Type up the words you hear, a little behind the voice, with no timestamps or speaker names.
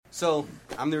So,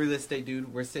 I'm the real estate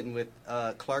dude. We're sitting with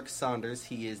Clark Saunders.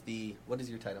 He is what is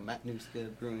your title?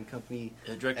 Matanuska Brewing Company?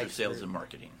 Director of Sales and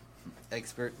Marketing.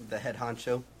 Expert, the head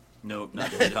honcho? No, not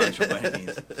the head honcho by any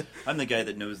means. I'm the guy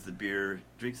that knows the beer,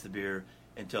 drinks the beer,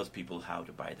 and tells people how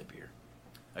to buy the beer.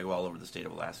 I go all over the state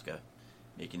of Alaska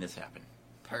making this happen.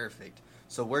 Perfect.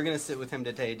 So, we're going to sit with him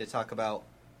today to talk about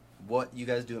what you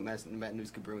guys do at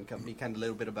Matanuska Brewing Company, kind of a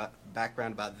little bit about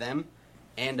background about them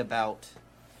and about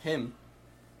him.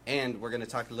 And we're going to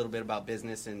talk a little bit about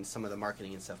business and some of the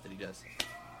marketing and stuff that he does.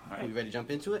 All right. Are you ready to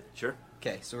jump into it? Sure.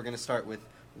 Okay, so we're going to start with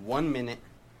 1 minute,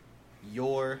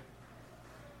 your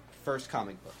first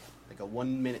comic book. Like a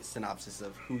 1 minute synopsis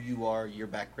of who you are, your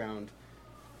background.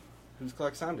 Who's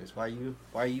Clark Saunders? Why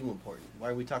are you important? Why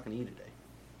are we talking to you today?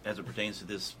 As it pertains to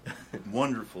this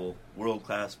wonderful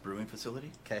world-class brewing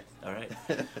facility. Okay. All right.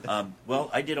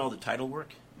 Well, I did all the title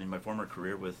work in my former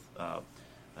career with a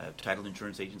title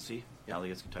insurance agency,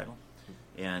 Matanuska Title,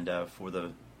 and for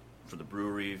the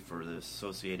brewery, for the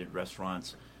associated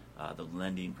restaurants, the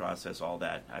lending process, all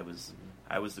that. I was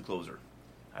the closer.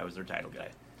 I was their title guy,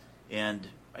 and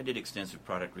I did extensive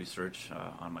product research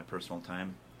on my personal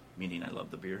time, meaning I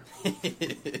love the beer.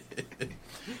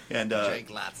 And drank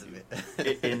lots of it.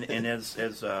 and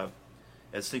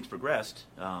as things progressed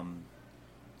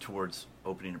towards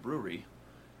opening a brewery,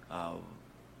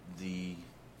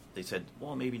 they said,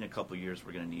 well, maybe in a couple of years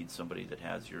we're going to need somebody that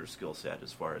has your skill set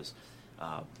as far as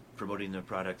promoting the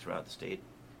product throughout the state.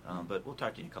 But we'll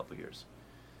talk to you in a couple of years.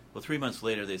 Well, 3 months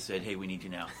later, they said, hey, we need you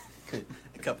now.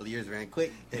 A couple of years ran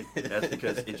quick. That's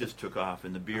because it just took off.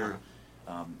 And the beer,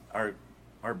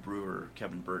 our brewer,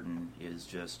 Kevin Burton,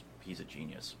 he's a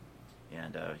genius.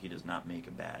 And he does not make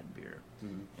a bad beer.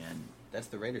 Mm-hmm. And that's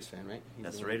the Raiders fan, right?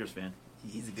 That's the Raiders fan.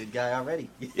 He's a good guy already.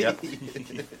 Yep.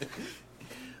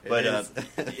 But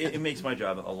it makes my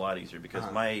job a lot easier because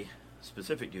my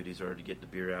specific duties are to get the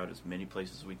beer out as many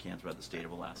places as we can throughout the state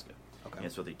of Alaska. Okay.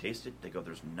 And so they taste it. They go,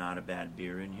 there's not a bad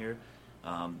beer in here.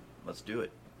 Let's do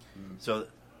it. Mm. So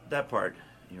that part,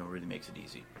 really makes it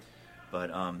easy.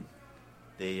 But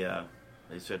they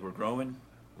said, we're growing.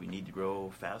 We need to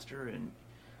grow faster. And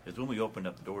because when we opened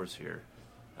up the doors here,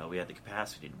 we had the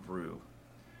capacity to brew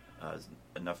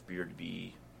enough beer to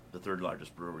be the third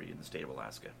largest brewery in the state of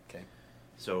Alaska. Okay.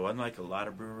 So unlike a lot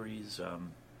of breweries,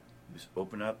 we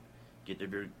open up, get their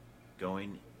beer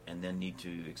going, and then need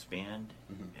to expand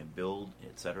and build,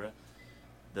 etc.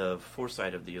 The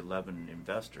foresight of the 11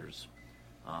 investors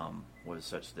was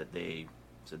such that they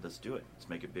said, let's do it. Let's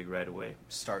make it big right away.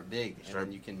 Start big, and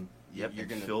then you can... Yep, you're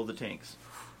going to fill the tanks.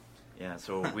 Yeah,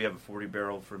 so we have a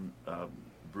 40-barrel from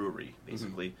brewery,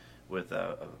 basically, with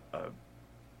a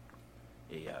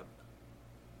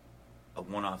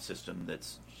one-off system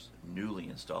that's newly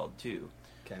installed too.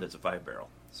 Okay. That's a 5-barrel,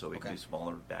 so we can do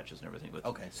smaller batches and everything with.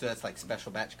 Okay, so that's like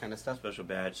special batch kind of stuff. Special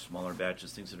batch, smaller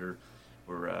batches, things that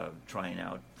we're trying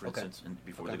out, for instance,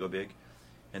 before they go big.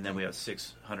 And then we have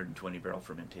 620-barrel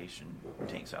fermentation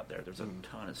tanks out there. There's a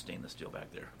ton of stainless steel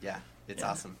back there. Yeah, it's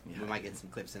awesome. Yeah. We might get some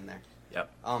clips in there.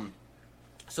 Yep.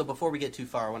 So before we get too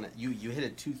far, you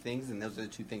hit 2 things, and those are the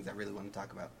 2 things I really want to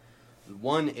talk about.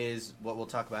 One is what we'll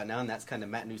talk about now, and that's kind of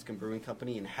Matanuska Brewing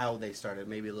Company and how they started.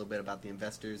 Maybe a little bit about the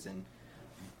investors and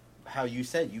how you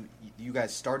said you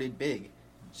guys started big,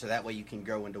 so that way you can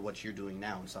grow into what you're doing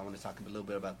now. So I want to talk a little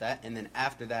bit about that, and then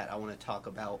after that, I want to talk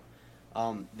about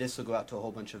this will go out to a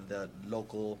whole bunch of the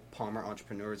local Palmer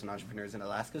entrepreneurs in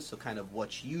Alaska. So kind of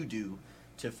what you do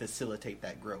to facilitate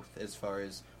that growth, as far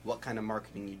as what kind of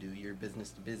marketing you do. You're business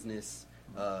to business.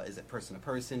 Is it person to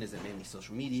person? Is it mainly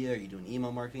social media? Are you doing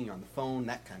email marketing? You're on the phone?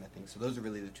 That kind of thing. So those are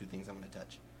really the 2 things I'm going to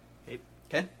touch.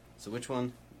 Okay. So which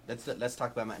one? Let's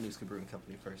talk about Matanuska Brewing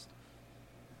Company first.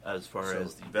 As far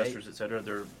as the investors, etc.,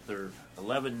 they're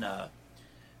 11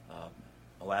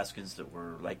 Alaskans that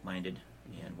were like-minded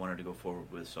and wanted to go forward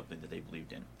with something that they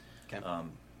believed in. Okay.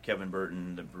 Kevin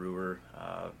Burton, the brewer,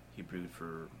 he brewed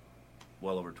for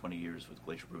well over 20 years with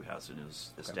Glacier Brew House and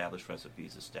his established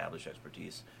recipes, established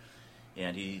expertise.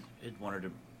 And he had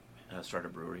wanted to start a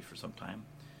brewery for some time.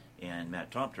 And Matt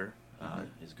Tomter,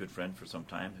 his good friend for some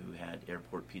time, who had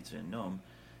Airport Pizza in Nome,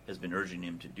 has been urging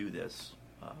him to do this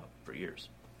for years.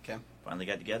 Okay. Finally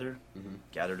got together,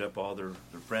 gathered up all their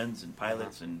friends and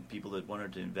pilots and people that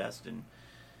wanted to invest,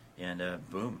 and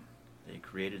boom, they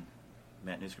created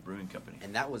Matanuska Brewing Company.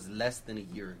 And that was less than a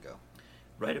year ago.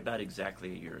 Right about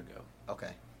exactly a year ago.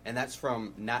 Okay. And that's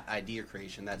from not idea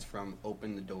creation, that's from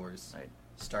open the doors. Right.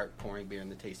 Start pouring beer in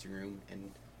the tasting room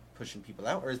and pushing people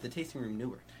out, or is the tasting room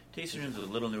newer? Tasting room is a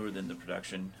little newer than the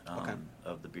production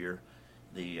of the beer.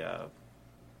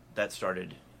 That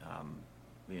started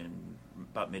in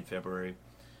about mid-February,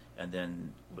 And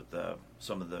then with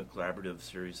some of the collaborative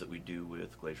series that we do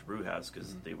with Glacier Brew House,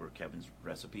 because they were Kevin's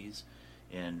recipes,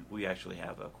 and we actually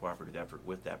have a cooperative effort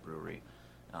with that brewery.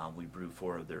 We brew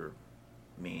 4 of their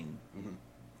main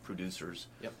producers,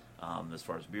 as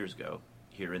far as beers go,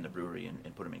 here in the brewery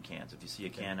and put them in cans. If you see a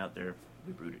can out there,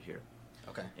 we brewed it here.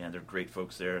 Okay. And they're great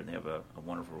folks there, and they have a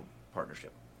wonderful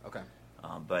partnership. Okay.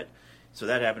 But so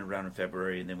that happened around in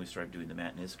February, and then we started doing the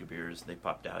Matanuska beers. They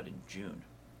popped out in June,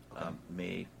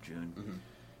 May, June,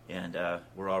 and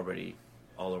we're already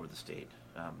all over the state.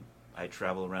 I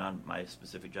travel around. My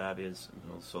specific job is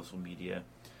social media,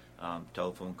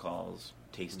 telephone calls,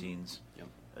 tastings,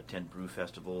 attend brew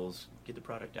festivals, get the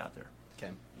product out there.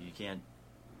 Okay. You can't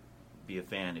be a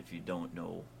fan if you don't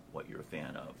know what you're a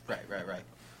fan of. Right.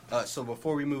 So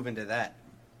before we move into that,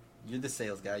 you're the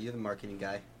sales guy, you're the marketing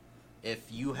guy. If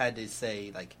you had to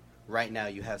say, like, right now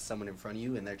you have someone in front of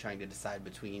you and they're trying to decide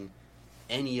between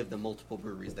any of the multiple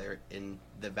breweries there in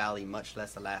the valley, much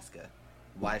less Alaska,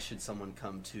 why should someone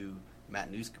come to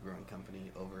Matanuska Brewing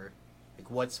Company over, like,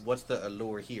 what's the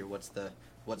allure here? What's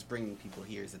bringing people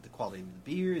here? Is it the quality of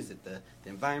the beer? Is it the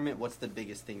environment? What's the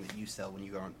biggest thing that you sell when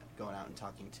you are going out and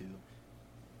talking to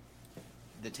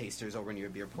the tasters over near a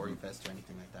beer pouring fest or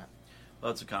anything like that?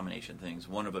 Well, it's a combination of things.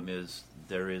 One of them is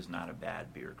there is not a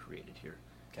bad beer created here.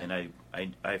 Okay.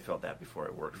 And I felt that before I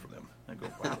worked for them. I go,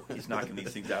 wow, he's knocking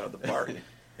these things out of the park.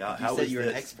 You said you're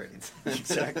an expert.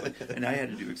 Exactly. And I had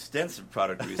to do extensive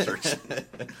product research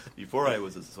before I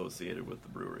was associated with the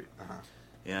brewery.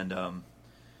 And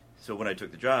so when I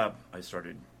took the job, I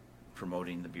started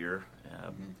promoting the beer,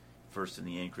 first in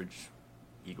the Anchorage,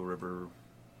 Eagle River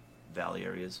Valley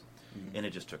areas, and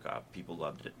it just took off. People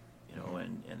loved it,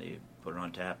 and they put it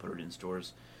on tap, put it in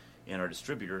stores. And our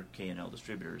distributor, K&L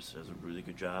Distributors, does a really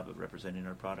good job of representing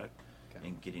our product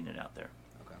and getting it out there.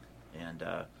 Okay. And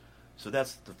so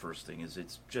that's the first thing, is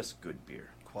it's just good beer.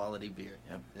 Quality beer.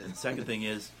 Yep. And the second thing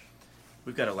is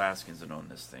we've got Alaskans that own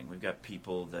this thing. We've got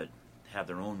people that have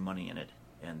their own money in it,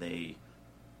 and they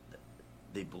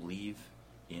believe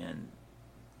in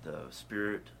the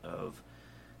spirit of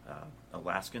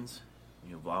Alaskans.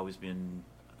 You've always been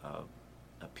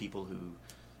a people who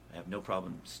have no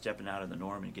problem stepping out of the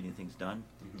norm and getting things done,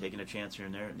 taking a chance here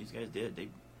and there, and these guys did. They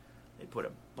put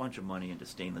a bunch of money into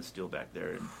stainless steel back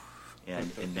there,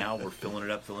 and now we're filling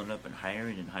it up, and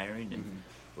hiring, and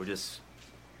we're just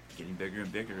getting bigger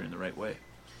and bigger in the right way.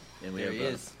 And we have,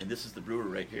 and this is the brewer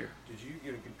right here. Did you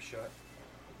get a good shot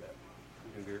of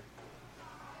that beer?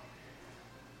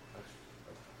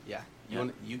 Yeah.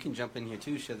 You can jump in here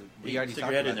too. We already stick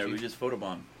talked your head about in there. you. We just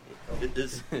photobombed.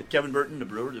 This is Kevin Burton, the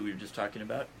brewer that we were just talking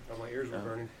about. Oh, my ears were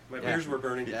burning. My ears were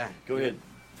burning. Yeah. Go ahead.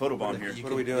 Photobomb here.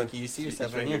 What are we doing? Can you see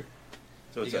yourself right in here?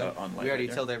 So it's online. We already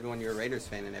right told everyone you're a Raiders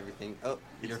fan and everything. Oh,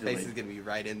 your face is going to be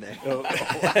right in there. Oh.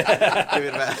 Give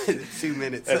it about 2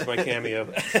 minutes. That's my cameo.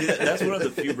 See, that's one of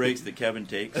the few breaks that Kevin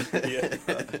takes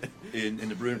in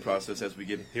the brewing process as we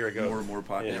get more and more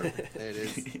popular. Yeah. There it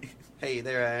is. Hey,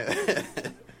 there I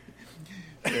am.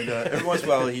 And every once in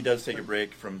a while, he does take a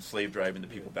break from slave driving the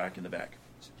people back in the back.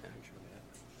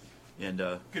 And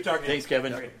good talking. Thanks,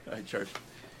 Kevin. Okay. I charge.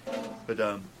 But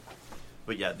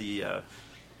yeah, the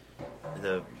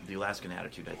Alaskan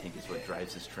attitude, I think, is what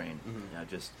drives this train.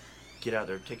 Just get out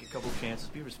there, take a couple chances,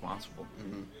 be responsible.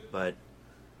 But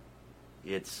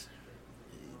it's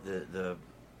the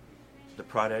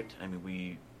product. I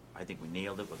mean, I think we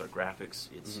nailed it with our graphics.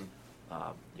 It's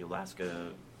the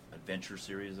Alaska Adventure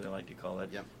series, I like to call it.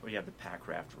 Yep. Where you have the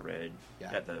Packraft red,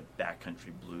 Yeah. got the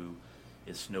Backcountry blue,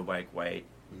 is Snowbike white,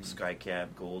 Sky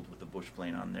Cab gold with the bush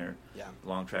plane on there. Yeah.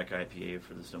 Long Track IPA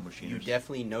for the snow machiners. You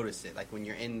definitely notice it, like when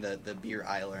you're in the beer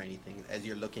aisle or anything. As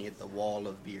you're looking at the wall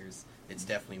of beers, it's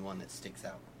definitely one that sticks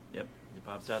out. Yep, it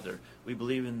pops out there. We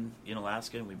believe in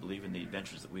Alaska, and we believe in the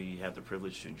adventures that we have the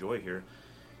privilege to enjoy here,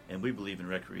 and we believe in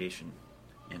recreation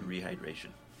and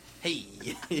rehydration. Hey,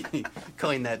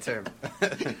 coin that term.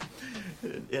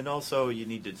 And also, you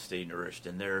need to stay nourished,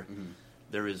 and there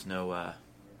is no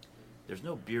there's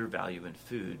no beer value in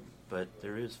food, but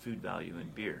there is food value in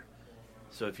beer.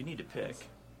 So if you need to pick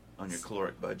on your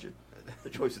caloric budget, the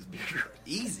choice is beer.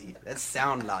 Easy. That's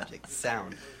sound logic.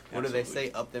 Sound. What do they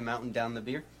say? Up the mountain, down the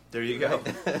beer? There you go.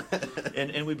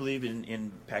 And we believe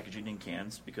in packaging in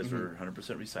cans because we're 100%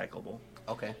 recyclable.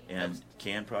 Okay. And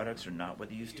canned products are not what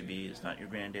they used to be. It's not your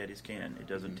granddaddy's can. It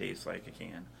doesn't taste like a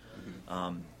can.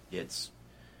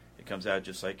 It comes out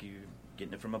just like you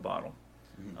getting it from a bottle.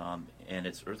 And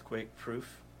it's earthquake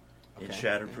proof. Okay. It's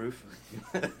shatter proof.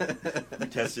 We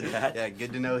tested that. Yeah,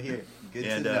 good to know here. Good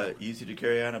to know. Easy to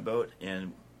carry on a boat.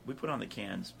 And we put on the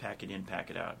cans, pack it in, pack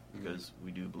it out, because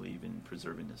we do believe in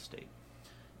preserving this state.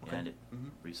 Okay. and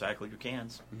recycle your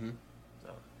cans. Mm-hmm.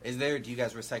 So Do you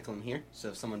guys recycle them here? So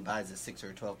if someone buys a 6 or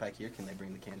a 12 pack here, can they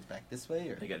bring the cans back this way?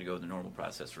 Or they got to go the normal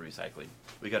process for recycling.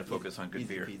 We got to focus on good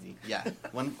easy beer. peasy. Yeah,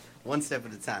 one step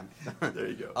at a time. There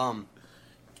you go.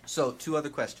 So 2 other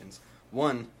questions.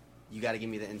 One, you got to give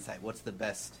me the insight. What's the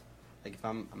best? Like if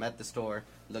I'm at the store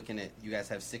looking at, you guys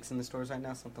have 6 in the stores right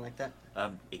now, something like that?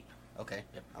 8. Okay.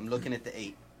 Yep. I'm looking at the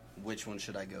 8. Which one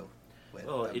should I go with?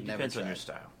 Well, I've it never depends on tried. your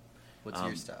style. What's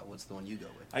your style? What's the one you go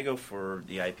with? I go for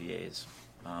the IPAs.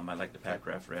 I like the Pat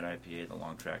Craft Red IPA, the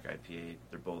Long Track IPA.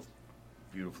 They're both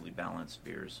beautifully balanced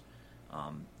beers.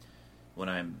 When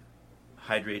I'm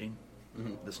hydrating,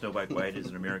 the Snowbike White is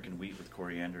an American wheat with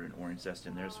coriander and orange zest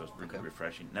in there, so it's really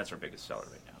refreshing. And that's our biggest seller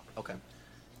right now. Okay.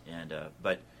 And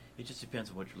but it just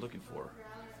depends on what you're looking for.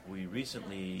 We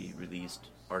recently released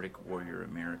Arctic Warrior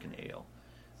American Ale,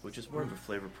 which is more of a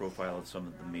flavor profile of some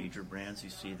of the major brands you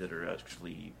see that are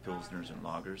actually pilsners and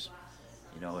lagers,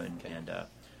 and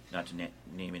not to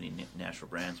name any national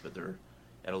brands, but they're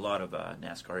at a lot of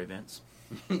NASCAR events.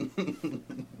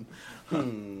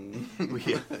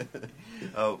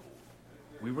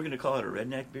 We were going to call it a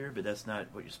redneck beer, but that's not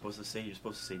what you're supposed to say. You're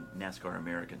supposed to say NASCAR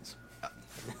Americans.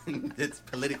 It's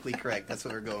politically correct. That's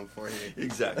what we're going for here.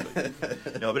 Exactly.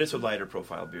 No, but it's a lighter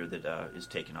profile beer that is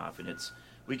taken off, and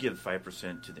we give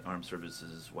 5% to the Armed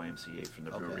Services YMCA from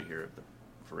the brewery here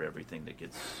for everything that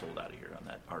gets sold out of here on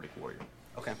that Arctic Warrior.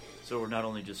 Okay. So we're not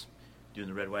only just doing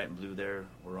the red, white, and blue there,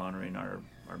 we're honoring our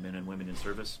men and women in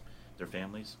service, their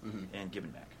families, and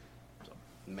giving back. So.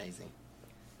 Amazing.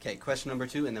 Okay, question number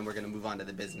 2, and then we're going to move on to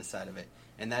the business side of it.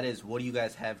 And that is, what do you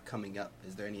guys have coming up?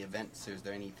 Is there any events, or is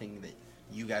there anything that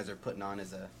you guys are putting on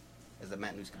as a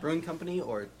Matanuska Brewing Company,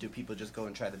 or do people just go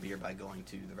and try the beer by going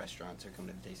to the restaurants or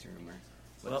coming to the tasting room?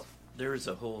 Well, there's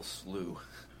a whole slew.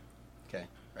 Okay,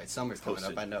 right. Summer's coming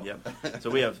up, I know. Yep. So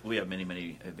we have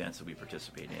many events that we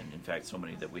participate in. In fact, so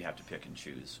many that we have to pick and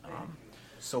choose.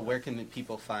 So where can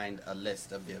people find a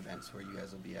list of the events where you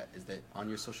guys will be at? Is it on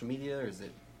your social media, or is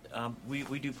it?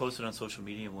 We do post it on social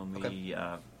media when we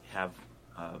have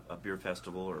a beer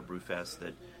festival or a brew fest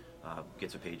that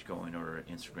gets a page going, or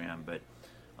Instagram. But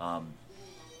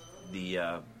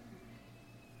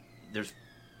there's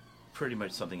pretty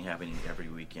much something happening every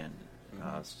weekend,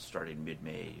 starting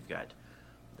mid-May. You've got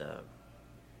the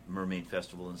Mermaid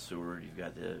Festival in Seward. You've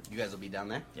got You guys will be down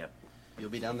there? Yep. You'll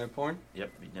be down there pouring?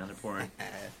 Yep, be down there pouring.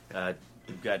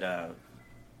 You've got, there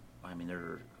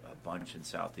are a bunch in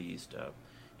Southeast.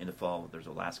 In the fall, there's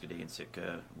Alaska Day in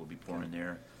Sitka. We'll be pouring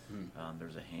there.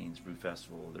 There's a Haynes Brew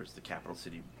Festival. There's the Capital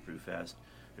City Brew Fest.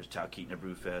 There's Talkeetna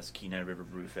Brew Fest, Kenai River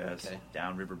Brew Fest,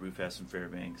 Down River Brew Fest in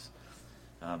Fairbanks.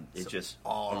 It's just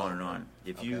on and on.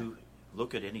 If you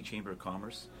look at any Chamber of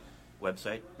Commerce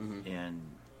website and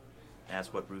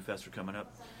ask what brew fests are coming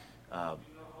up,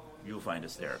 you'll find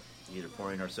us there, either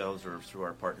pouring ourselves or through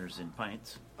our partners in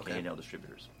Pints, K&L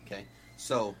Distributors. Okay.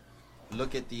 So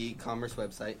look at the Commerce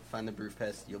website, find the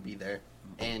Brewfest, you'll be there,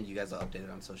 and you guys will update it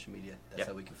on social media. That's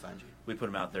how we can find you. We put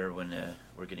them out there when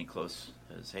we're getting close.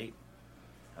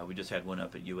 We just had one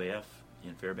up at UAF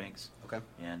in Fairbanks. Okay.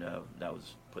 And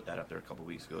put that up there a couple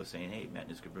weeks ago, saying, "Hey,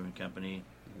 Matanuska Brewing Company,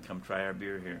 come try our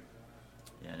beer here."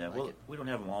 And we don't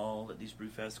have them all at these brew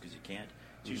fests because you can't.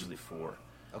 It's usually 4.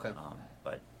 Okay.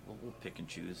 But we'll pick and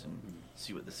choose and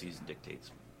see what the season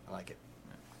dictates. I like it.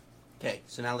 Okay,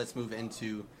 so now let's move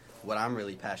into what I'm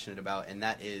really passionate about, and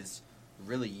that is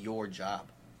really your job.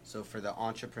 So for the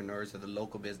entrepreneurs or the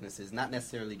local businesses, not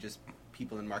necessarily just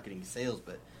people in marketing and sales,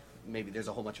 but maybe there's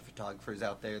a whole bunch of photographers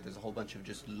out there. There's a whole bunch of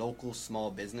just local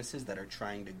small businesses that are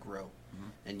trying to grow.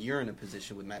 And you're in a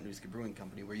position with Matanuska Brewing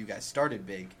Company where you guys started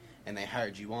big and they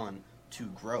hired you on to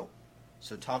grow.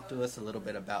 So talk to us a little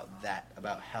bit about that,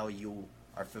 about how you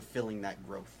are fulfilling that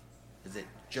growth. Is it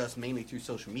just mainly through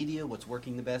social media? What's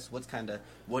working the best?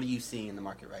 What are you seeing in the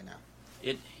market right now?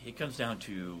 It comes down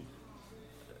to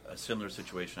a similar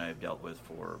situation I've dealt with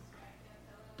for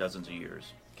dozens of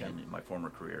years in my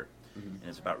former career, and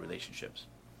it's about relationships.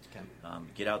 Okay.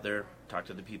 Get out there, talk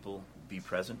to the people, be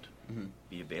present,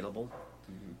 be available.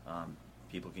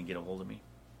 People can get a hold of me,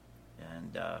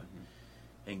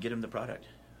 and get them the product.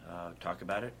 Talk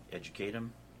about it, educate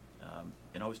them,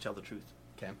 and always tell the truth.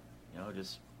 Okay.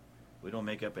 We don't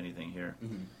make up anything here,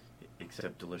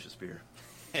 except delicious beer.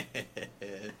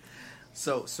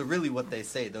 So really what they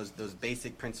say, those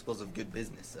basic principles of good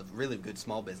business, of really good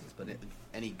small business, but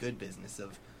any good business,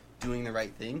 of doing the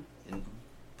right thing and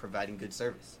providing good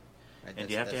service. Right? And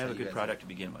you have to have a good product to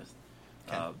begin with.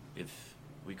 Okay. If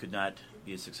we could not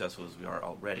be as successful as we are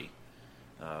already,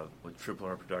 with triple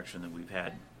our production that we've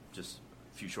had just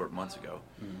a few short months ago,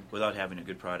 without having a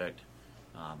good product,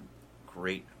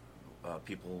 great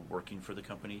people working for the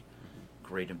company,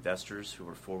 great investors who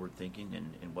are forward-thinking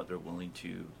in what they're willing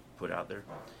to put out there,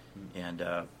 and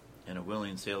a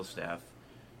willing sales staff,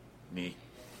 me,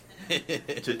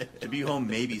 to be home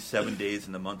maybe 7 days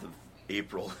in the month of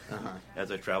April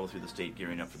as I travel through the state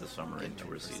gearing up for the summer and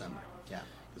tourist season. Summer. Yeah.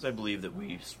 Because I believe that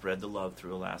we spread the love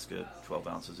through Alaska 12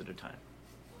 ounces at a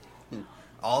time.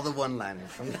 All the one-liners.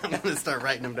 I'm going to start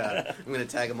writing them down. I'm going to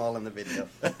tag them all in the video.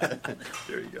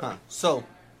 There you go. So,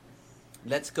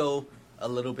 let's go a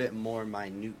little bit more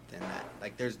minute than that.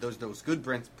 Like, there's those good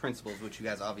principles, which you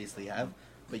guys obviously have,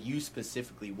 but you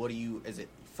specifically, what do you, is it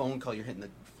phone call, you're hitting the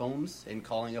phones and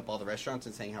calling up all the restaurants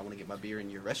and saying, I want to get my beer in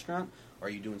your restaurant? Or are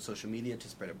you doing social media to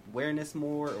spread awareness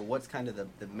more? Or what's kind of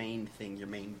the main thing, your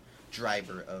main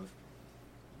driver of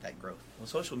that growth? Well,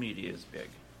 social media is big,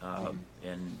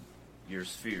 and your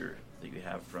sphere that you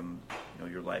have from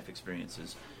your life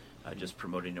experiences, just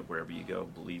promoting it wherever you go,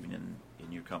 believing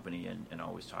in your company and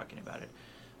always talking about it.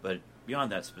 But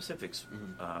beyond that, specifics,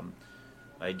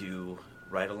 I do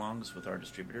ride-alongs with our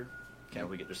distributor. Okay.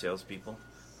 We get their salespeople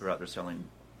who are out there selling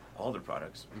all their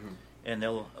products, and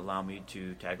they'll allow me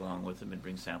to tag along with them and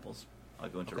bring samples. I'll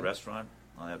go into a restaurant.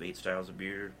 I'll have 8 styles of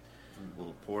beer.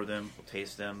 We'll pour them. We'll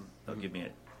taste them. They'll give me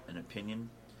an opinion.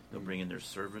 They'll bring in their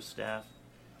service staff,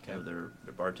 their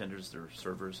bartenders, their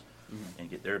servers, and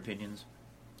get their opinions.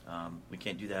 We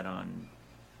can't do that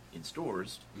in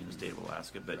stores in the state of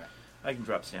Alaska, but I can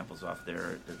drop samples off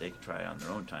there that they can try on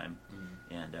their own time,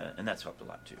 and that's helped a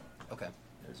lot too. Okay.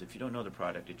 Because if you don't know the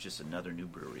product, it's just another new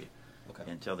brewery. Okay.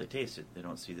 Until they taste it, they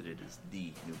don't see that it is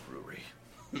the new brewery.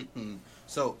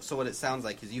 So what it sounds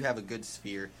like is you have a good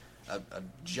sphere, a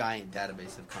giant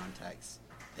database of contacts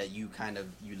that you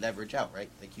leverage out, right?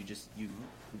 Like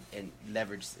and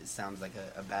leverage, it sounds like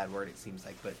a bad word, it seems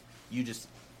like, but you just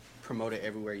promote it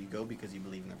everywhere you go because you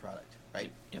believe in the product,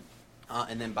 right? Yep.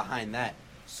 And then behind that,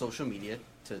 social media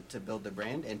to build the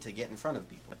brand and to get in front of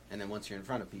people. And then once you're in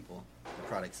front of people, the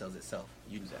product sells itself.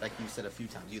 Like you said a few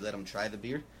times, you let them try the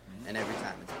beer, and every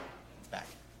time it's back.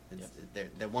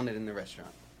 They want it in the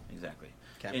restaurant. Exactly.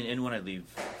 Okay. And when I leave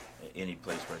any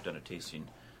place where I've done a tasting,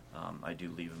 I do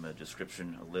leave them a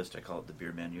description, a list. I call it the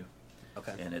beer menu.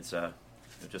 Okay. And it's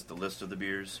just the list of the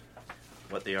beers,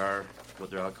 what they are,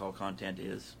 what their alcohol content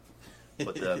is,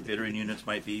 what the bittering units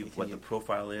might be, what the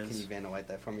profile is. Can you Vanna White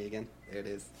that for me again? There it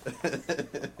is.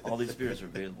 All these beers are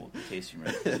available at the tasting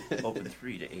room, open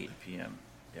 3 to 8 p.m.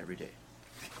 every day.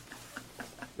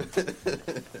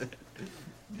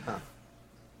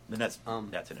 And that's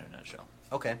it in a nutshell.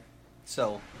 Okay.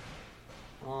 So,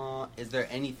 is there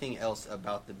anything else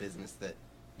about the business that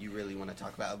you really want to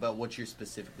talk about what what you're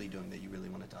specifically doing that you really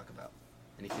want to talk about?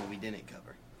 Anything we didn't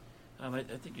cover? I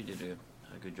think you did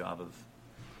a good job of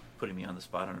putting me on the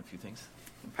spot on a few things.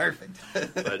 Perfect.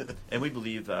 And we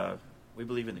believe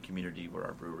in the community where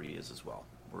our brewery is as well.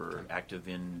 We're active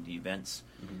in the events,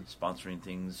 sponsoring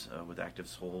things with Active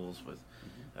Souls, with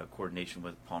coordination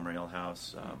with Palmer Ale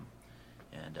House,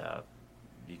 and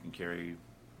you can carry.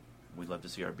 We'd love to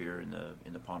see our beer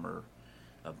in the Palmer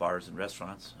bars and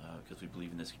restaurants because we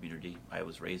believe in this community. I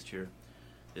was raised here.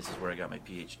 This is where I got my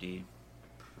PhD.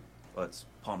 Well, it's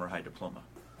Palmer High Diploma.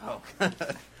 Oh.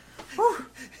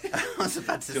 I was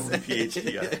about to say.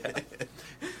 PhD on that.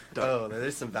 Oh,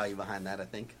 there's some value behind that, I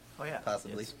think. Oh, yeah.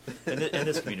 Possibly. And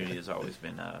this community has always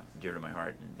been dear to my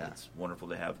heart, and it's wonderful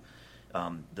to have.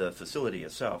 The facility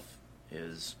itself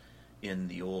is in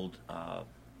the old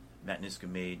Matanuska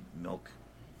made milk.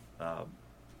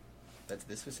 That's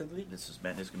this facility? This is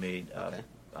Matanuska made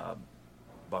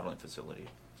bottling facility.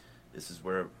 This is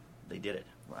where they did it.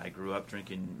 I grew up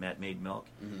drinking Mat-made milk,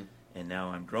 and now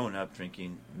I'm grown up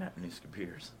drinking Matanuska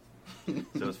beers.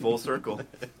 So it's full circle.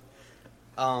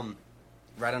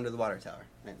 Right under the water tower.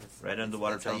 Right under the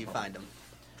water tower. That's how you find them.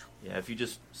 Yeah, if you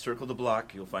just circle the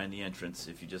block, you'll find the entrance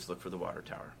if you just look for the water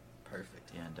tower.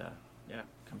 Perfect. And,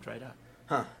 come try it out.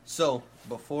 Huh. So,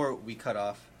 before we cut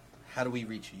off, how do we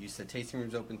reach you? You said tasting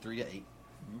rooms open 3 to 8.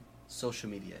 Social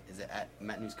media, is it at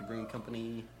Matanuska Brewing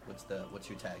Company? What's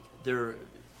your tag?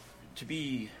 To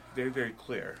be very, very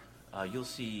clear, you'll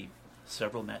see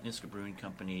several Matanuska Brewing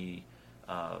Company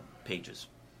pages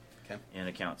and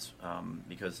accounts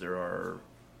because there are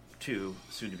 2,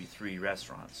 soon to be 3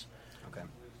 restaurants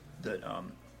that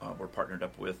we're partnered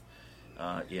up with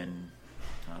in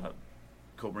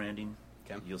co-branding.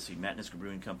 You'll see Matanuska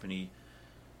Brewing Company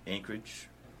Anchorage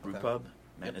Brew Pub,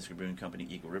 Matanuska Brewing Company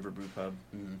Eagle River Brew Pub,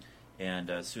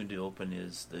 and soon to open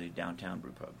is the Downtown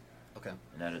Brew Pub. And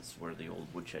that is where the old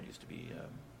woodshed used to be,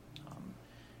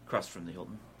 across from the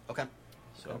Hilton. Okay.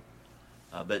 So,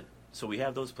 but So we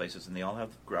have those places, and they all have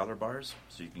growler bars,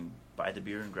 so you can buy the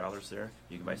beer in growlers there.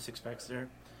 You can buy six-packs there,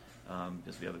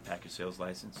 because we have a package sales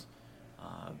license.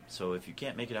 So if you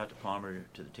can't make it out to Palmer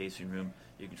to the tasting room,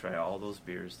 you can try all those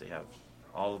beers. They have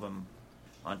all of them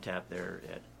on tap there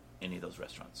at any of those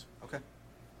restaurants. Okay.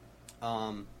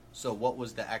 So what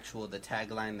was the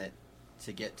tagline that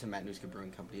to get to Matanuska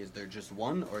Brewing Company? Is there just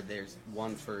one, or there's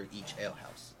one for each ale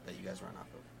house that you guys run off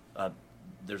of?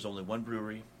 There's only one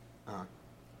brewery,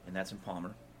 and that's in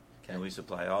Palmer. Okay. And we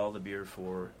supply all the beer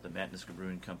for the Matanuska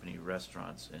Brewing Company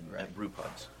restaurants and at brew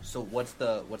pubs. So what's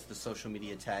the social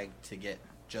media tag to get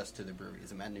just to the brewery?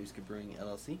 Is it Matanuska Brewing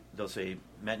LLC? They'll say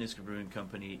Matanuska Brewing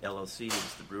Company LLC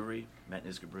is the brewery,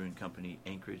 Matanuska Brewing Company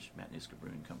Anchorage, Matanuska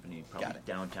Brewing Company probably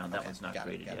downtown. That one's not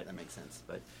created yet. That makes sense.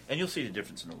 And you'll see the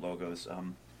difference in the logos.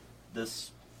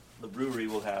 The brewery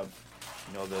will have,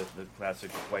 the classic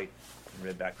white and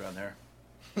red background there,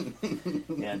 and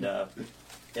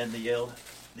the ale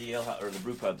or the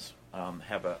brew pubs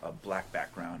have a black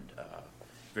background,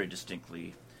 very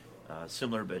distinctly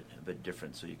similar but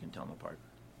different, so you can tell them apart.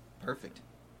 Perfect.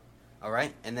 All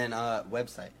right, and then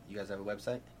website. You guys have a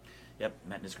website? Yep,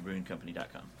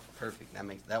 MatanuskaBrewingCompany.com. Perfect.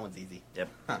 That one's easy. Yep.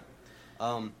 Huh.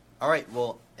 All right.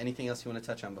 Well, anything else you want to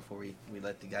touch on before we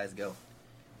let the guys go?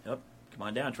 Yep. Come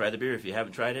on down. Try the beer. If you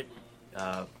haven't tried it,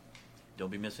 don't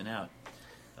be missing out.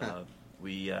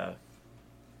 We're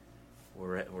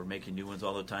making new ones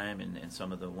all the time, and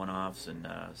some of the one-offs and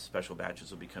special batches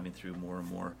will be coming through more and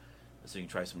more, so you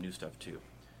can try some new stuff too.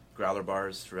 Growler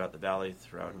bars throughout the valley,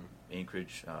 throughout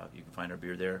Anchorage. You can find our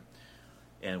beer there.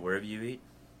 And wherever you eat,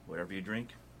 wherever you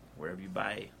drink, wherever you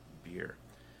buy beer,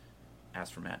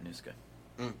 ask for Matanuska.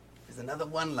 There's another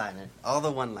one-liner. All the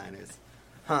one-liners.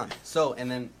 So, and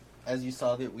then, as you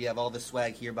saw, we have all the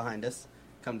swag here behind us.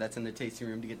 That's in the tasting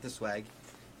room to get the swag.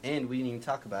 And we didn't even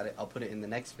talk about it. I'll put it in the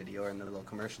next video or in the little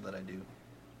commercial that I do.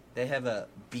 They have a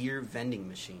beer vending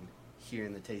machine here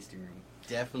in the tasting room.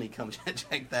 Definitely come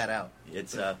check that out.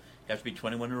 It's you have to be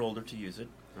 21 or older to use it,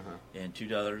 and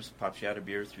 $2 pops you out a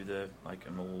beer through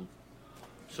an old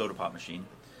soda pop machine,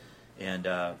 and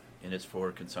it's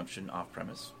for consumption off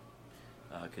premise,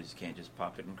 because you can't just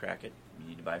pop it and crack it. You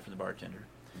need to buy it from the bartender.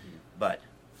 But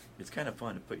it's kind of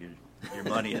fun to put your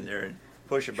money in there and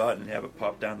push a button and have it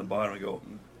pop down the bottom and go,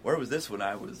 where was this when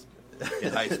I was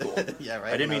in high school? Yeah,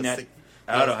 right. I didn't mean that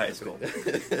out of high school.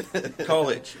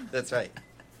 College. That's right.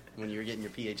 When you were getting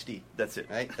your PhD. That's it.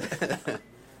 Right?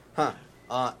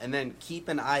 And then keep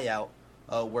an eye out.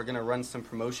 We're going to run some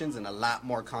promotions and a lot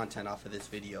more content off of this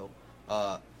video.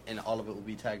 And all of it will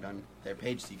be tagged on their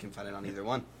page, so you can find it on either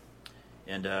one.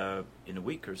 And in a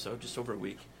week or so, just over a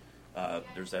week,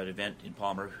 there's that event in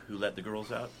Palmer, Who Let the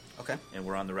Girls Out. Okay. And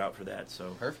we're on the route for that.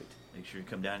 So perfect. Make sure you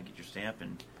come down and get your stamp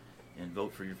and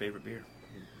vote for your favorite beer.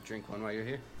 Drink one while you're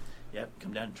here. Yep.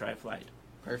 Come down and try a flight.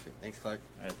 Perfect. Thanks, Clark.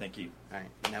 All right. Thank you. All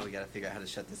right. Now we got to figure out how to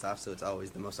shut this off, so it's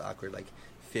always the most awkward,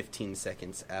 15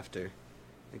 seconds after.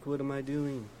 What am I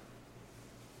doing?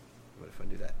 What if I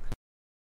do that?